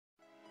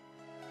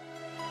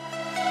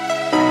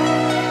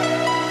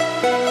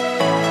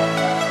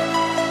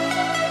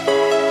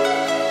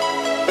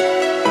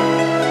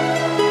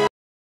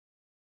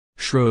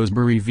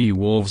Shrewsbury v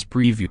Wolves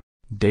preview,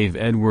 Dave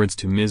Edwards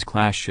to miss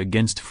clash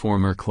against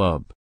former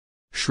club.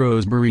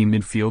 Shrewsbury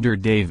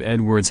midfielder Dave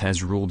Edwards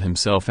has ruled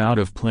himself out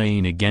of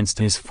playing against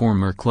his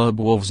former club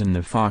Wolves in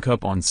the FA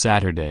Cup on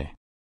Saturday.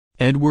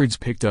 Edwards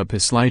picked up a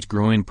slight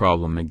groin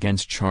problem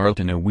against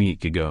Charlton a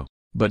week ago,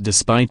 but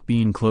despite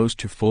being close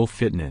to full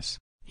fitness,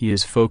 he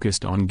is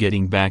focused on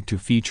getting back to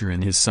feature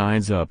in his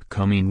side's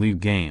upcoming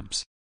league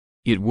games.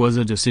 "It was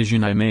a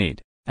decision I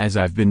made, as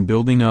I've been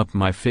building up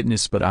my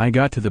fitness, but I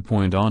got to the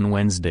point on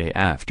Wednesday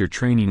after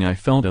training I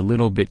felt a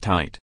little bit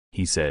tight,"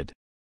 he said.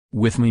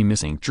 "With me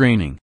missing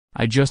training,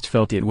 I just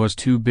felt it was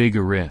too big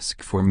a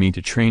risk for me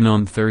to train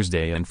on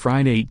Thursday and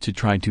Friday to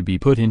try to be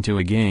put into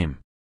a game.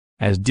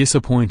 As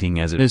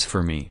disappointing as it is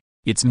for me,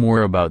 it's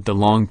more about the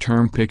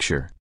long-term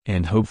picture,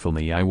 and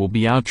hopefully I will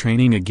be out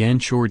training again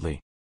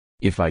shortly.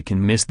 If I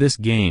can miss this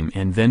game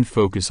and then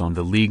focus on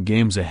the league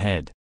games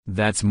ahead,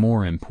 that's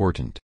more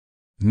important."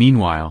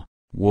 Meanwhile,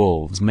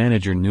 Wolves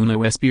manager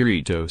Nuno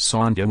Espirito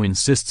Santo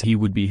insists he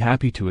would be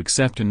happy to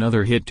accept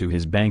another hit to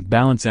his bank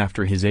balance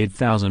after his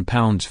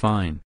 £8,000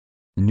 fine.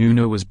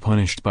 Nuno was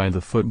punished by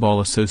the Football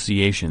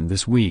Association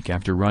this week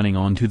after running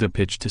onto the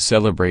pitch to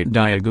celebrate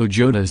Diogo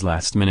Jota's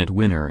last-minute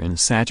winner in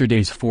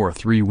Saturday's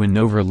 4-3 win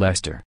over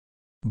Leicester.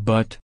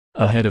 But,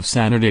 ahead of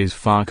Saturday's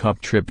FA Cup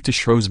trip to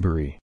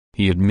Shrewsbury,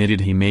 he admitted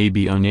he may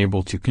be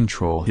unable to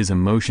control his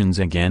emotions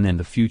again in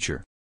the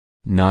future.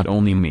 "Not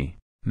only me,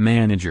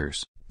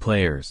 managers,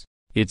 players,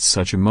 it's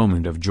such a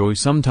moment of joy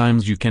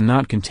sometimes you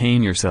cannot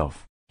contain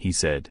yourself," he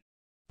said.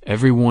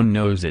 "Everyone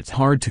knows it's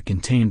hard to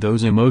contain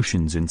those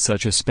emotions in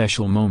such a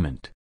special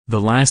moment, the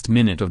last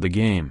minute of the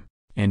game,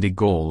 and a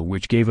goal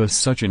which gave us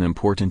such an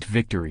important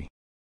victory.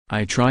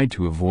 I tried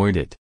to avoid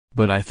it,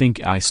 but I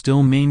think I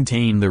still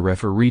maintain the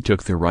referee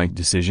took the right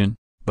decision,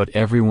 but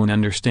everyone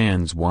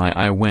understands why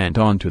I went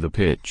onto the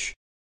pitch."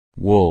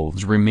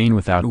 Wolves remain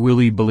without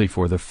Willy Boly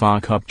for the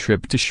FA Cup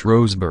trip to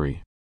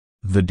Shrewsbury.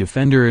 The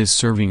defender is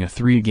serving a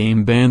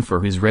 3-game ban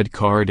for his red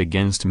card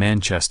against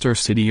Manchester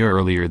City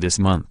earlier this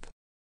month.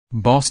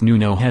 Boss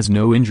Nuno has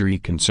no injury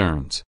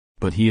concerns,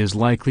 but he is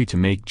likely to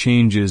make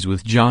changes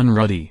with John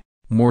Ruddy,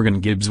 Morgan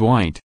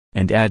Gibbs-White,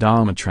 and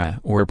Adama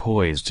Traoré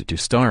poised to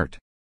start.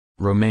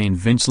 Romain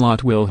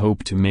Vincelot will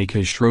hope to make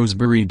his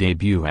Shrewsbury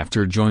debut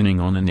after joining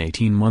on an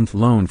 18-month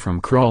loan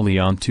from Crawley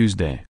on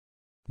Tuesday.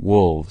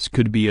 Wolves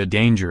could be a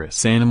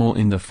dangerous animal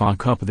in the FA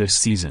Cup this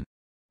season.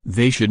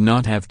 They should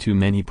not have too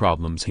many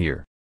problems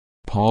here.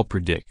 Paul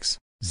predicts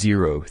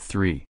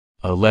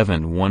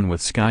 0-3-11-1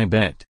 with Sky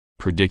Bet.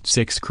 Predict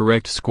 6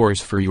 correct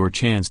scores for your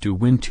chance to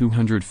win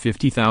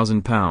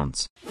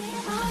 £250,000.